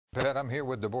I'm here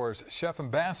with DeBoer's Chef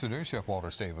Ambassador, Chef Walter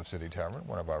Staib of City Tavern,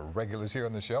 one of our regulars here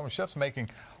on the show. And Chef's making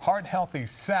heart-healthy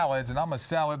salads, and I'm a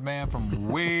salad man from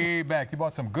way back. You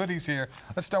bought some goodies here.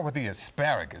 Let's start with the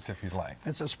asparagus, if you'd like.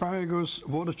 It's asparagus,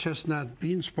 water chestnut,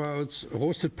 bean sprouts,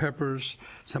 roasted peppers,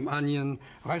 some onion,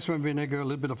 rice wine vinegar, a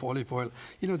little bit of olive oil.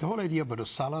 You know, the whole idea about the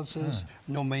salads is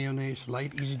no mayonnaise,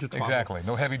 light, easy to travel. Exactly.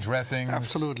 No heavy dressings.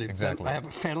 Absolutely. Exactly. Then I have a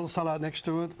fennel salad next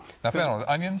to it. Now, fennel,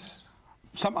 onions?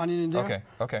 Some onion in there. Okay,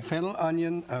 okay. Fennel,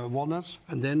 onion, walnuts,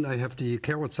 and then I have the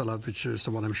carrot salad, which is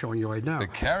the one I'm showing you right now. The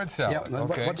carrot salad, yeah,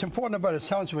 okay. What's important about it,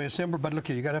 sounds very simple, but look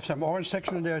here, you got to have some orange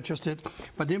section in there, I just did.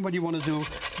 But then what you want to do,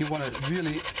 you want to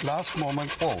really, last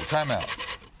moment. Oh, time out.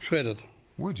 Shred it.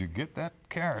 Where'd you get that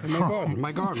carrot in my garden,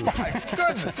 my garden. My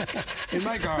goodness. In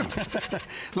my garden.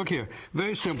 Look here,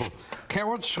 very simple.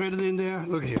 Carrots shredded in there.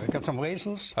 Look here, I got some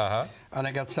raisins, and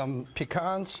I got some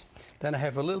pecans. Then I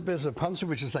have a little bit of pansu,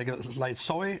 which is like a light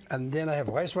soy, and then I have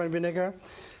rice wine vinegar.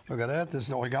 Look at that. This is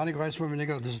the organic rice wine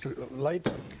vinegar. This is the light.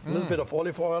 A little bit of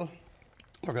olive oil.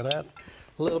 Look at that.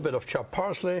 A little bit of chopped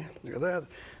parsley. Look at that.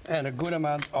 And a good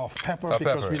amount of pepper,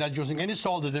 because we're not using any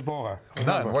salt at Deborah.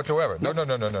 None whatsoever. No, not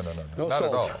salt.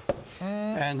 at all.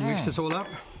 And mix this all up.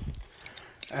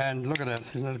 And look at that.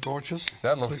 Isn't that gorgeous?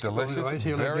 That looks delicious. Right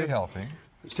here, very healthy.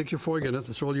 Stick your fork in it.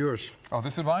 It's all yours. Oh,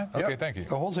 this is mine? Okay, yep. Thank you.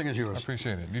 The whole thing is yours. I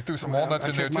appreciate it. You threw some walnuts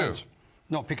in there, too.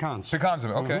 No, pecans. Pecans,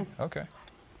 okay, okay.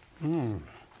 Man,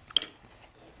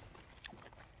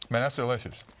 that's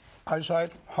delicious.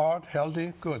 Eyesight, heart,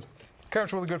 healthy, good.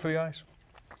 Carrot's really good for the eyes.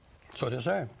 So they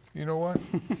say. You know what?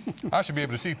 I should be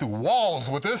able to see through walls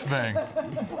with this thing.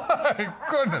 My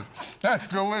goodness, that's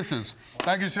delicious.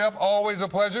 Thank you, Chef. Always a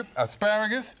pleasure.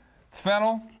 Asparagus,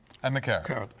 fennel, and the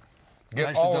carrot. Get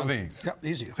nice all of these. Yep,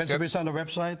 easy. Recipes on the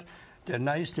website. They're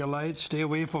nice, they're light. Stay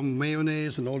away from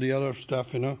mayonnaise and all the other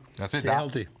stuff, you know. That's it, Stay Doc.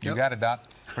 healthy. You got it, Doc.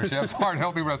 For Chef's Heart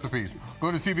Healthy Recipes, go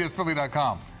to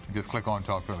cbsphilly.com and just click on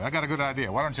Talk Philly. I got a good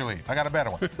idea. Why don't you leave? I got a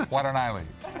better one. Why don't I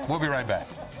leave? We'll be right back.